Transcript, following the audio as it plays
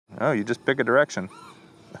Oh, you just pick a direction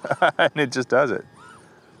and it just does it.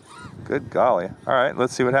 Good golly. All right,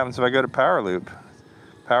 let's see what happens if I go to power loop.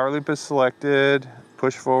 Power loop is selected,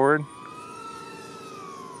 push forward.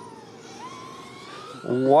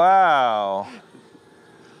 Wow.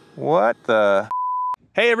 What the?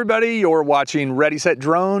 Hey everybody, you're watching Ready Set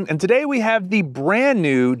Drone, and today we have the brand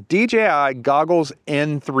new DJI Goggles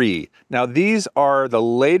N3. Now these are the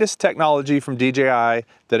latest technology from DJI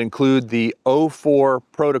that include the 04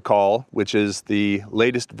 protocol, which is the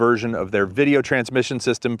latest version of their video transmission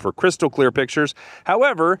system for crystal clear pictures.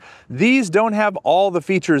 However, these don't have all the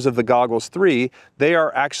features of the Goggles 3. They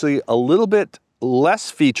are actually a little bit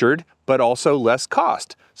less featured, but also less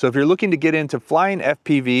cost. So if you're looking to get into flying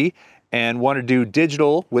FPV and want to do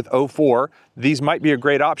digital with 04, these might be a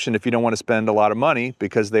great option if you don't want to spend a lot of money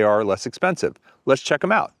because they are less expensive. Let's check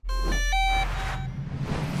them out.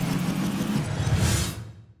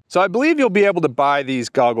 So I believe you'll be able to buy these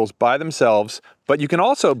goggles by themselves, but you can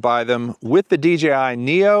also buy them with the DJI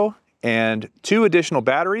NEO and 2 additional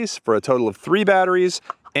batteries for a total of 3 batteries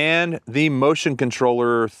and the motion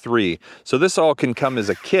controller 3. So this all can come as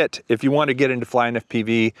a kit if you want to get into flying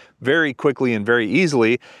FPV very quickly and very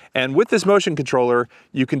easily. And with this motion controller,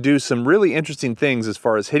 you can do some really interesting things as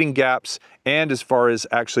far as hitting gaps and as far as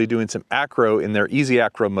actually doing some ACRO in their easy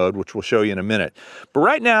ACRO mode, which we'll show you in a minute. But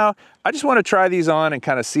right now, I just want to try these on and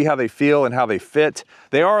kind of see how they feel and how they fit.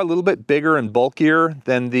 They are a little bit bigger and bulkier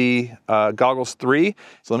than the Goggles 3.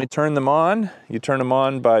 So let me turn them on. You turn them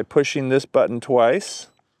on by pushing this button twice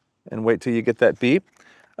and wait till you get that beep.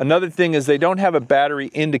 Another thing is they don't have a battery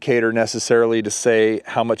indicator necessarily to say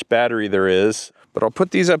how much battery there is, but I'll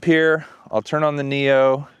put these up here. I'll turn on the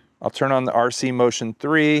NEO. I'll turn on the RC Motion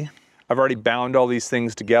 3. I've already bound all these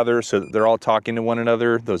things together so that they're all talking to one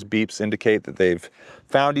another. Those beeps indicate that they've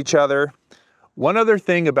found each other. One other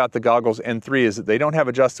thing about the Goggles N3 is that they don't have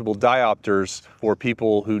adjustable diopters for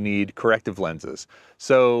people who need corrective lenses.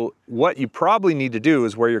 So what you probably need to do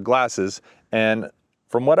is wear your glasses, and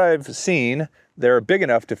from what I've seen, they're big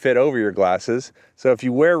enough to fit over your glasses. So if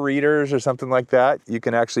you wear readers or something like that, you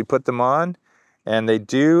can actually put them on and they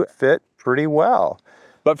do fit pretty well.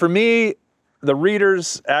 But for me, the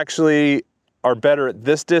readers actually are better at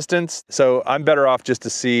this distance. So I'm better off just to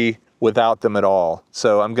see without them at all.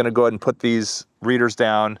 So I'm gonna go ahead and put these readers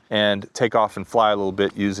down and take off and fly a little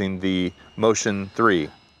bit using the Motion 3.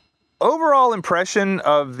 Overall impression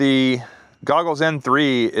of the Goggles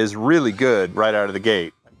N3 is really good right out of the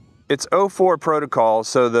gate. It's 04 protocol,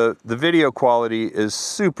 so the video quality is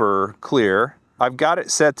super clear. I've got it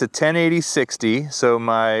set to 1080-60, so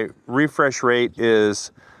my refresh rate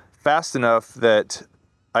is fast enough that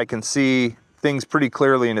I can see things pretty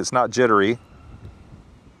clearly and it's not jittery.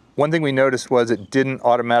 One thing we noticed was it didn't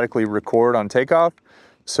automatically record on takeoff,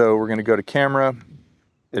 so we're gonna go to camera,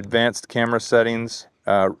 advanced camera settings,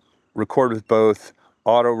 record with both,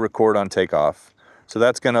 auto-record on takeoff. So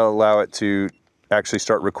that's going to allow it to actually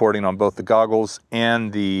start recording on both the goggles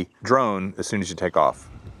and the drone as soon as you take off.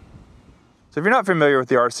 So if you're not familiar with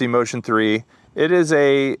the RC Motion 3, it is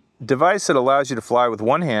a device that allows you to fly with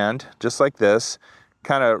one hand, just like this,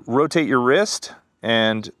 kind of rotate your wrist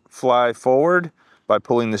and fly forward by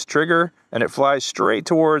pulling this trigger, and it flies straight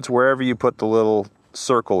towards wherever you put the little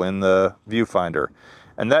circle in the viewfinder.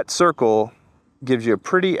 And that circle gives you a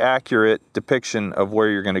pretty accurate depiction of where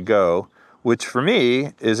you're going to go, which for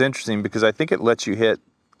me is interesting because I think it lets you hit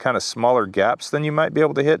kind of smaller gaps than you might be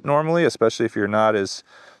able to hit normally, especially if you're not as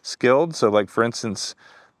skilled. So like for instance,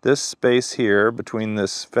 this space here between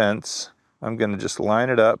this fence, I'm going to just line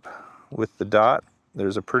it up with the dot.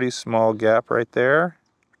 There's a pretty small gap right there,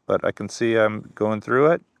 but I can see I'm going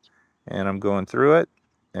through it and I'm going through it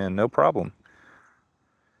and no problem.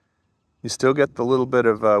 You still get the little bit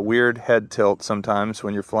of weird head tilt sometimes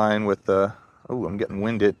when you're flying with the, oh, I'm getting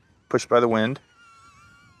winded, pushed by the wind.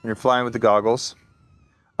 When you're flying with the goggles.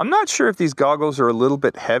 I'm not sure if these goggles are a little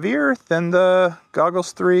bit heavier than the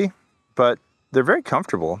Goggles 3, but they're very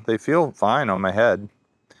comfortable. They feel fine on my head.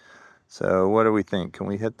 So what do we think? Can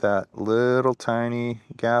we hit that little tiny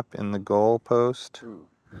gap in the goal post?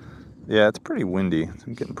 Yeah, it's pretty windy.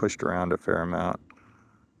 I'm getting pushed around a fair amount.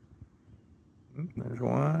 There's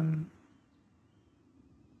one.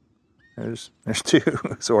 There's 2,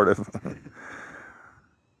 sort of.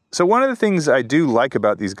 So one of the things I do like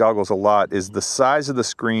about these goggles a lot is the size of the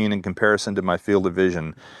screen in comparison to my field of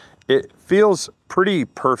vision. It feels pretty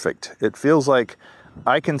perfect. It feels like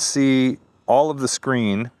I can see all of the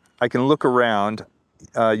screen. I can look around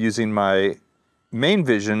using my main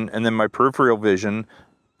vision and then my peripheral vision.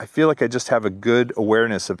 I feel like I just have a good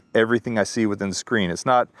awareness of everything I see within the screen. It's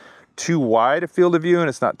not too wide a field of view and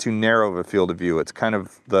it's not too narrow of a field of view. It's kind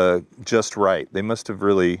of the just right. They must have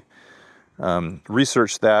really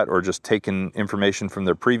researched that, or just taken information from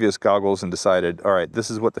their previous goggles and decided, all right, this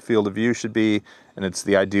is what the field of view should be, and it's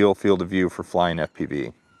the ideal field of view for flying FPV.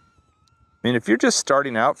 I mean, if you're just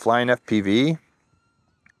starting out flying FPV,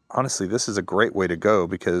 honestly, this is a great way to go,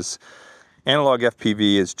 because analog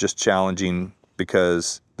FPV is just challenging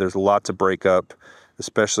because there's lots of breakup,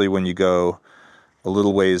 especially when you go a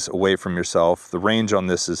little ways away from yourself. The range on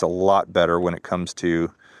this is a lot better when it comes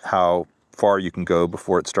to how far you can go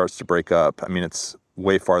before it starts to break up. I mean, it's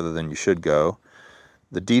way farther than you should go.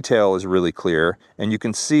 The detail is really clear, and you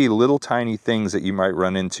can see little tiny things that you might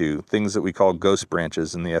run into, things that we call ghost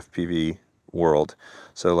branches in the FPV world.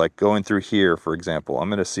 So like going through here, for example, I'm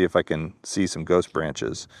going to see if I can see some ghost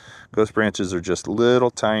branches. Ghost branches are just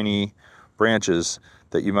little tiny branches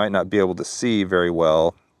that you might not be able to see very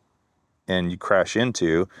well and you crash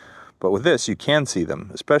into. But with this, you can see them,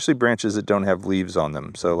 especially branches that don't have leaves on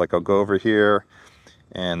them. So like I'll go over here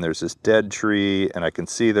and there's this dead tree and I can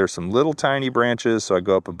see there's some little tiny branches, so I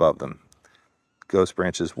go up above them. Ghost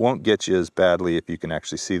branches won't get you as badly if you can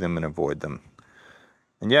actually see them and avoid them.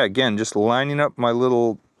 And yeah, again, just lining up my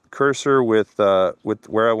little cursor with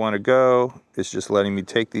where I want to go. It's just letting me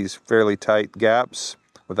take these fairly tight gaps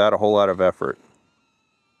without a whole lot of effort.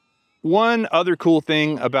 One other cool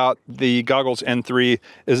thing about the Goggles N3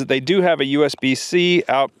 is that they do have a USB-C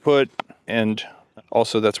output, and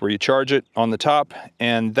also that's where you charge it on the top,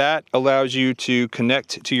 and that allows you to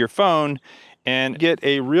connect to your phone and get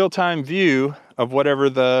a real-time view of whatever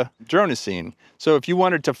the drone is seeing. So if you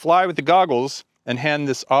wanted to fly with the goggles and hand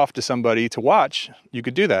this off to somebody to watch, you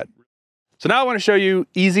could do that. So now I want to show you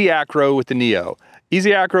Easy ACRO with the NEO.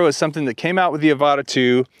 Easy ACRO is something that came out with the Avata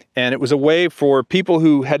 2, and it was a way for people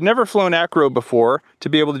who had never flown ACRO before to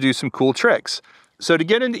be able to do some cool tricks. So to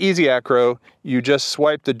get into Easy ACRO, you just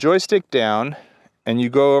swipe the joystick down and you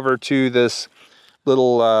go over to this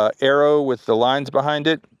little arrow with the lines behind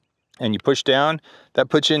it, and you push down. That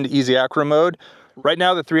puts you into Easy ACRO mode. Right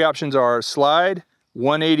now the three options are slide,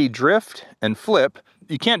 180 drift, and flip.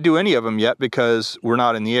 You can't do any of them yet because we're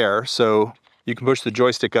not in the air, so you can push the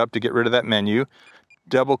joystick up to get rid of that menu.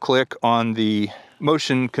 Double click on the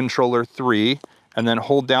motion controller 3 and then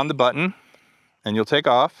hold down the button and you'll take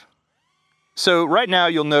off. So right now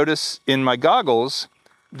you'll notice in my goggles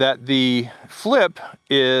that the flip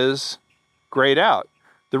is grayed out.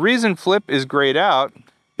 The reason flip is grayed out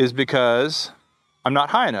is because I'm not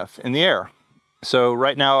high enough in the air. So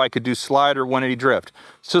right now I could do slide or 180 drift.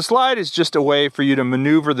 So slide is just a way for you to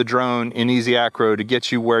maneuver the drone in Easy ACRO to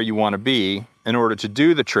get you where you want to be in order to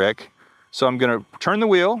do the trick. So I'm going to turn the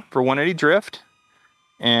wheel for 180 drift,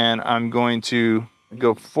 and I'm going to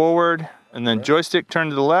go forward and then joystick turn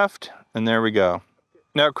to the left, and there we go.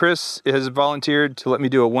 Now Chris has volunteered to let me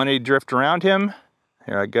do a 180 drift around him.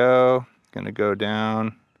 Here I go. Going to go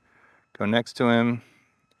down, go next to him,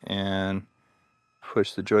 and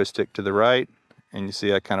push the joystick to the right. And you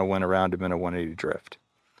see I kind of went around him in a 180 drift.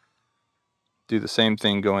 Do the same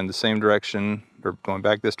thing, go in the same direction, or going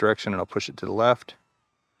back this direction, and I'll push it to the left.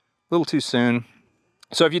 A little too soon.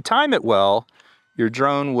 So if you time it well, your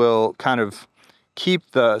drone will kind of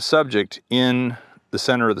keep the subject in the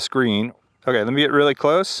center of the screen. Okay, let me get really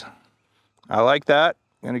close. I like that.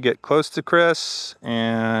 I'm gonna get close to Chris,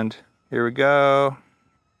 and here we go.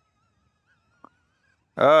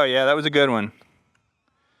 Oh yeah, that was a good one.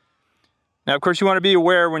 Now, of course, you want to be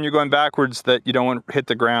aware when you're going backwards that you don't want to hit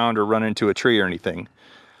the ground or run into a tree or anything.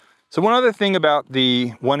 So one other thing about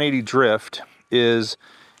the 180 drift is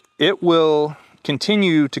it will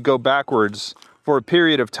continue to go backwards for a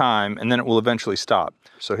period of time, and then it will eventually stop.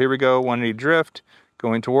 So here we go, 180 drift,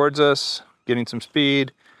 going towards us, getting some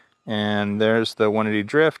speed, and there's the 180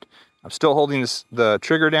 drift. I'm still holding the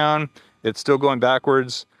trigger down. It's still going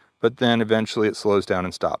backwards, but then eventually it slows down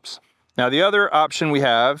and stops. Now the other option we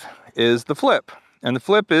have is the flip, and the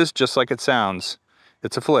flip is just like it sounds.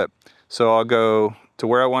 It's a flip. So I'll go to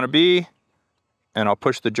where I want to be, and I'll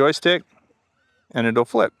push the joystick, and it'll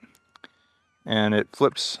flip. And it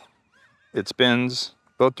flips, it spins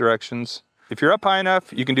both directions. If you're up high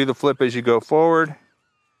enough, you can do the flip as you go forward.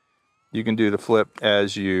 You can do the flip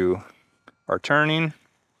as you are turning.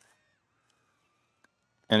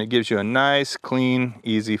 And it gives you a nice, clean,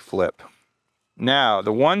 easy flip. Now,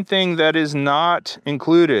 the one thing that is not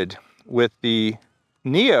included with the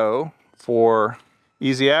NEO for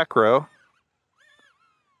Easy ACRO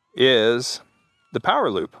is the power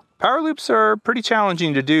loop. Power loops are pretty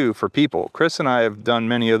challenging to do for people. Chris and I have done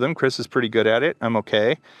many of them. Chris is pretty good at it. I'm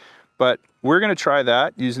okay. But we're going to try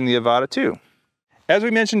that using the Avata 2. As we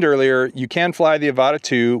mentioned earlier, you can fly the Avata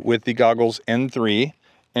 2 with the goggles N3,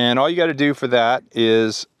 and all you got to do for that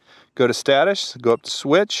is go to status, go up to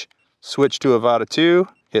switch, switch to Avata 2,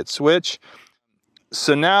 hit switch.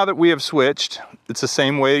 So now that we have switched, it's the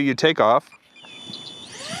same way you take off.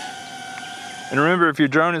 And remember, if your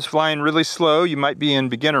drone is flying really slow, you might be in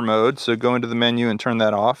beginner mode, so go into the menu and turn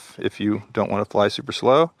that off if you don't want to fly super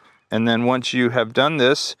slow. And then once you have done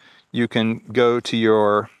this, you can go to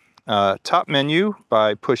your top menu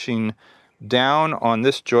by pushing down on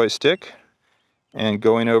this joystick and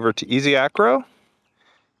going over to Easy ACRO.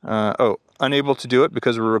 Unable to do it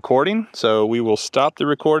because we're recording, so we will stop the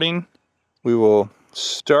recording. We will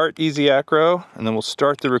start Easy ACRO, and then we'll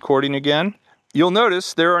start the recording again. You'll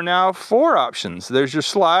notice there are now 4 options. There's your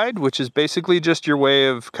slide, which is basically just your way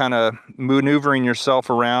of kind of maneuvering yourself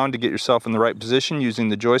around to get yourself in the right position using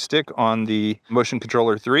the joystick on the Motion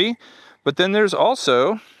Controller 3. But then there's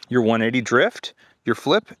also your 180 drift, your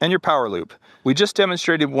flip, and your power loop. We just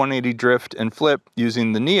demonstrated 180 drift and flip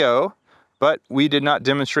using the NEO, but we did not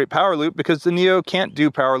demonstrate power loop because the NEO can't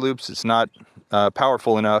do power loops. It's not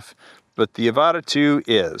powerful enough, but the Avata 2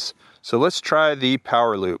 is. So let's try the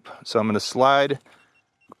power loop. So I'm going to slide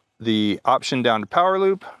the option down to power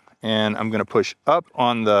loop, and I'm going to push up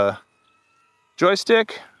on the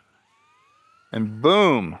joystick, and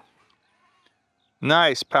boom,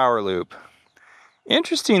 nice power loop.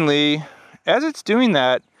 Interestingly, as it's doing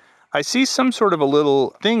that, I see some sort of a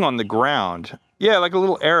little thing on the ground. Yeah, like a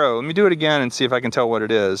little arrow. Let me do it again and see if I can tell what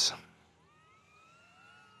it is.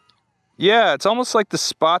 Yeah, it's almost like the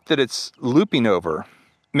spot that it's looping over.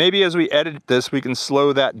 Maybe as we edit this, we can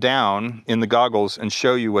slow that down in the goggles and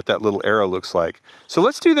show you what that little arrow looks like. So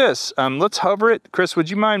let's do this. Let's hover it. Chris, would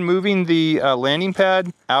you mind moving the landing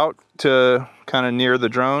pad out to kind of near the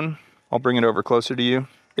drone? I'll bring it over closer to you.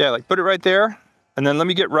 Yeah, like put it right there. And then let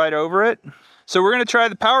me get right over it. So we're going to try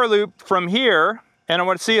the power loop from here. And I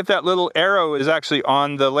want to see if that little arrow is actually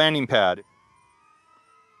on the landing pad.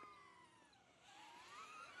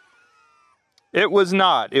 It was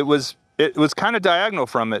not. It was kind of diagonal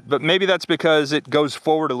from it, but maybe that's because it goes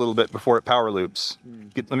forward a little bit before it power loops.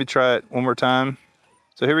 Let me try it one more time.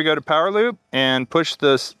 So here we go to power loop and push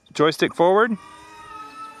the joystick forward. Ooh,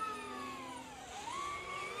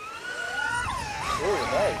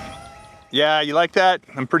 nice. Yeah, you like that?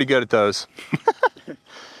 I'm pretty good at those.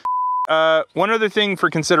 One other thing for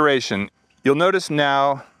consideration. You'll notice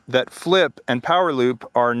now that flip and power loop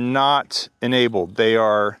are not enabled. They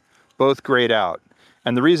are both grayed out.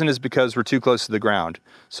 And the reason is because we're too close to the ground.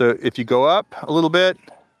 So if you go up a little bit,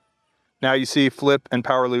 now you see flip and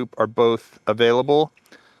power loop are both available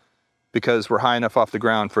because we're high enough off the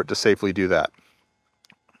ground for it to safely do that.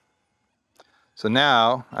 So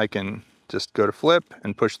now I can just go to flip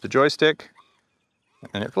and push the joystick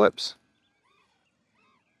and it flips.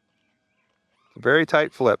 Very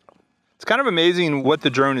tight flip. It's kind of amazing what the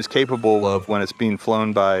drone is capable of when it's being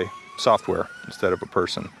flown by software instead of a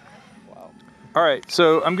person. All right,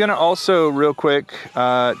 so I'm gonna also real quick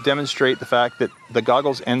demonstrate the fact that the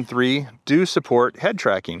goggles N3 do support head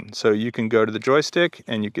tracking. So you can go to the joystick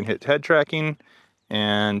and you can hit head tracking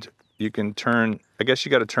and you can turn, I guess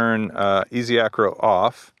you gotta turn Easy ACRO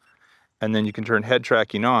off and then you can turn head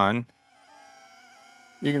tracking on.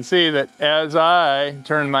 You can see that as I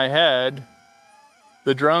turn my head,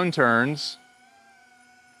 the drone turns.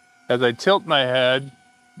 As I tilt my head,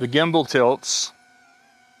 the gimbal tilts.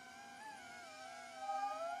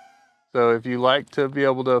 So if you like to be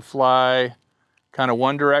able to fly kind of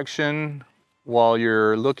one direction while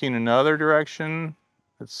you're looking another direction,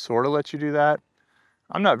 it sort of lets you do that.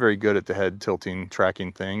 I'm not very good at the head tilting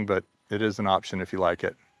tracking thing, but it is an option if you like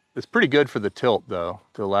it. It's pretty good for the tilt though,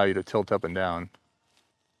 to allow you to tilt up and down.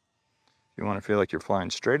 You want to feel like you're flying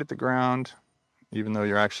straight at the ground, even though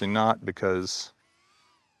you're actually not because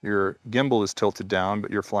your gimbal is tilted down,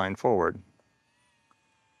 but you're flying forward.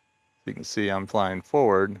 You can see I'm flying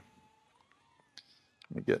forward.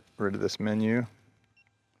 Let me get rid of this menu.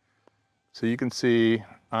 So you can see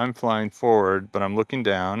I'm flying forward, but I'm looking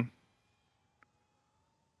down.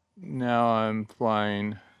 Now I'm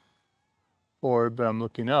flying forward, but I'm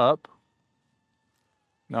looking up.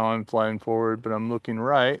 Now I'm flying forward, but I'm looking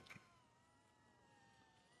right.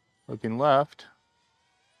 Looking left.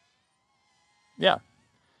 Yeah.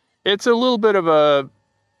 It's a little bit of a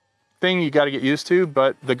thing you got to get used to,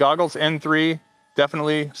 but the goggles N3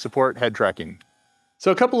 definitely support head tracking. So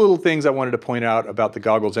a couple little things I wanted to point out about the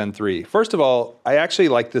goggles N3. First of all, I actually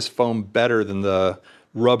like this foam better than the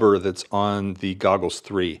rubber that's on the goggles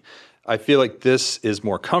 3. I feel like this is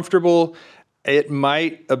more comfortable. It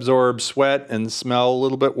might absorb sweat and smell a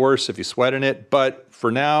little bit worse if you sweat in it, but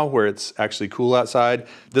for now, where it's actually cool outside,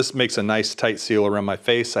 this makes a nice tight seal around my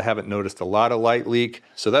face. I haven't noticed a lot of light leak,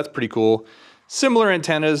 so that's pretty cool. Similar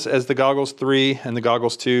antennas as the Goggles 3 and the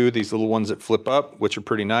Goggles 2, these little ones that flip up, which are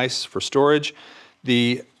pretty nice for storage.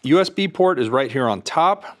 The USB port is right here on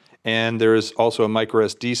top, and there's also a micro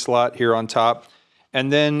SD slot here on top.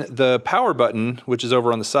 And then the power button, which is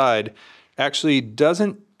over on the side, actually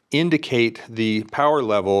doesn't indicate the power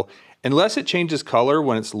level unless it changes color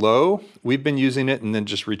when it's low. We've been using it and then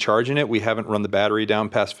just recharging it. We haven't run the battery down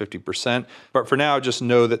past 50%, but for now, just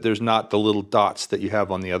know that there's not the little dots that you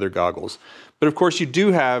have on the other goggles. But of course, you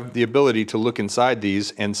do have the ability to look inside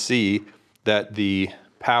these and see that the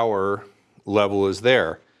power level is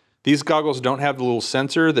there. These goggles don't have the little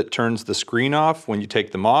sensor that turns the screen off when you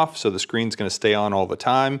take them off, so the screen's gonna stay on all the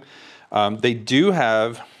time. They do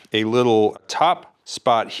have a little top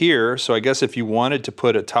spot here, so I guess if you wanted to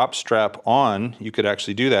put a top strap on, you could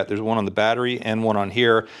actually do that. There's one on the battery and one on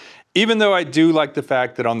here. Even though I do like the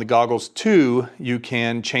fact that on the Goggles 2, you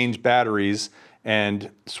can change batteries and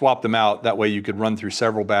swap them out. That way you could run through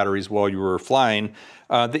several batteries while you were flying.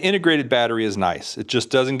 The integrated battery is nice. It just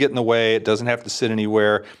doesn't get in the way. It doesn't have to sit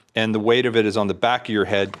anywhere. And the weight of it is on the back of your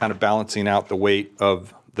head, kind of balancing out the weight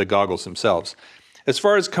of the goggles themselves. As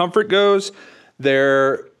far as comfort goes,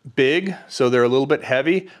 they're big, so they're a little bit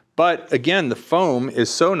heavy. But again, the foam is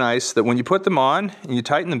so nice that when you put them on and you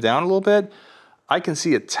tighten them down a little bit, I can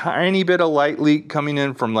see a tiny bit of light leak coming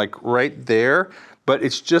in from like right there, but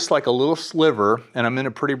it's just like a little sliver, and I'm in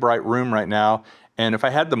a pretty bright room right now. And if I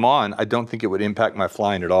had them on, I don't think it would impact my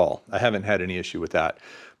flying at all. I haven't had any issue with that.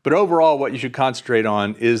 But overall, what you should concentrate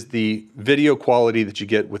on is the video quality that you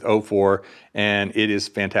get with O4, and it is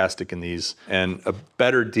fantastic in these, and a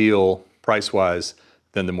better deal price-wise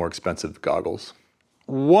than the more expensive goggles.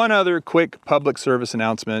 One other quick public service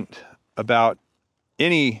announcement about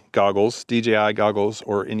any goggles, DJI goggles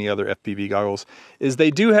or any other FPV goggles, is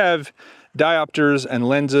they do have diopters and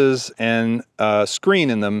lenses and a screen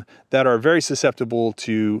in them that are very susceptible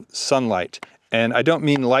to sunlight. And I don't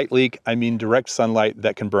mean light leak, I mean direct sunlight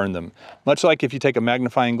that can burn them. Much like if you take a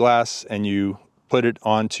magnifying glass and you put it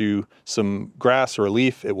onto some grass or a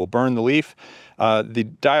leaf, it will burn the leaf. The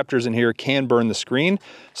diopters in here can burn the screen.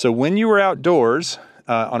 So when you are outdoors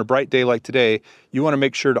on a bright day like today, you want to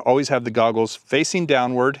make sure to always have the goggles facing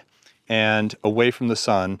downward and away from the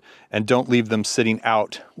sun, and don't leave them sitting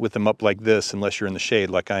out with them up like this unless you're in the shade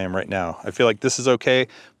like I am right now. I feel like this is okay,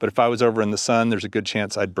 but if I was over in the sun, there's a good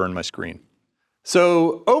chance I'd burn my screen.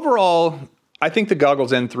 So overall, I think the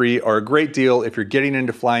Goggles N3 are a great deal if you're getting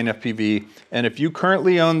into flying FPV. And if you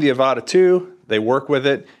currently own the Avata 2, they work with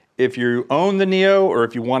it. If you own the Neo, or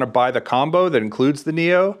if you want to buy the combo that includes the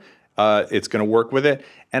Neo, it's going to work with it.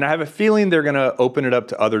 And I have a feeling they're going to open it up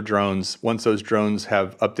to other drones once those drones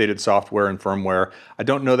have updated software and firmware. I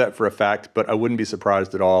don't know that for a fact, but I wouldn't be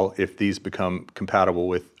surprised at all if these become compatible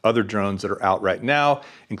with other drones that are out right now,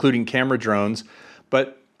 including camera drones.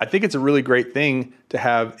 But I think it's a really great thing to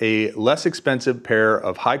have a less expensive pair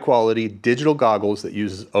of high quality digital goggles that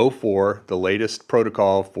uses O4, the latest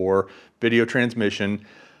protocol for video transmission.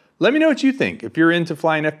 Let me know what you think. If you're into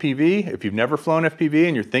flying FPV, if you've never flown FPV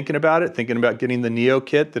and you're thinking about it, thinking about getting the Neo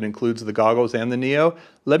kit that includes the goggles and the Neo,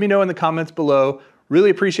 let me know in the comments below.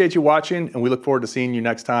 Really appreciate you watching, and we look forward to seeing you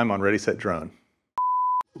next time on Ready, Set, Drone.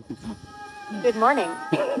 Good morning.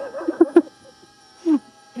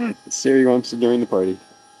 Siri wants to join the party.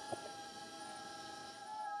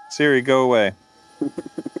 Siri, go away.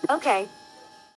 Okay.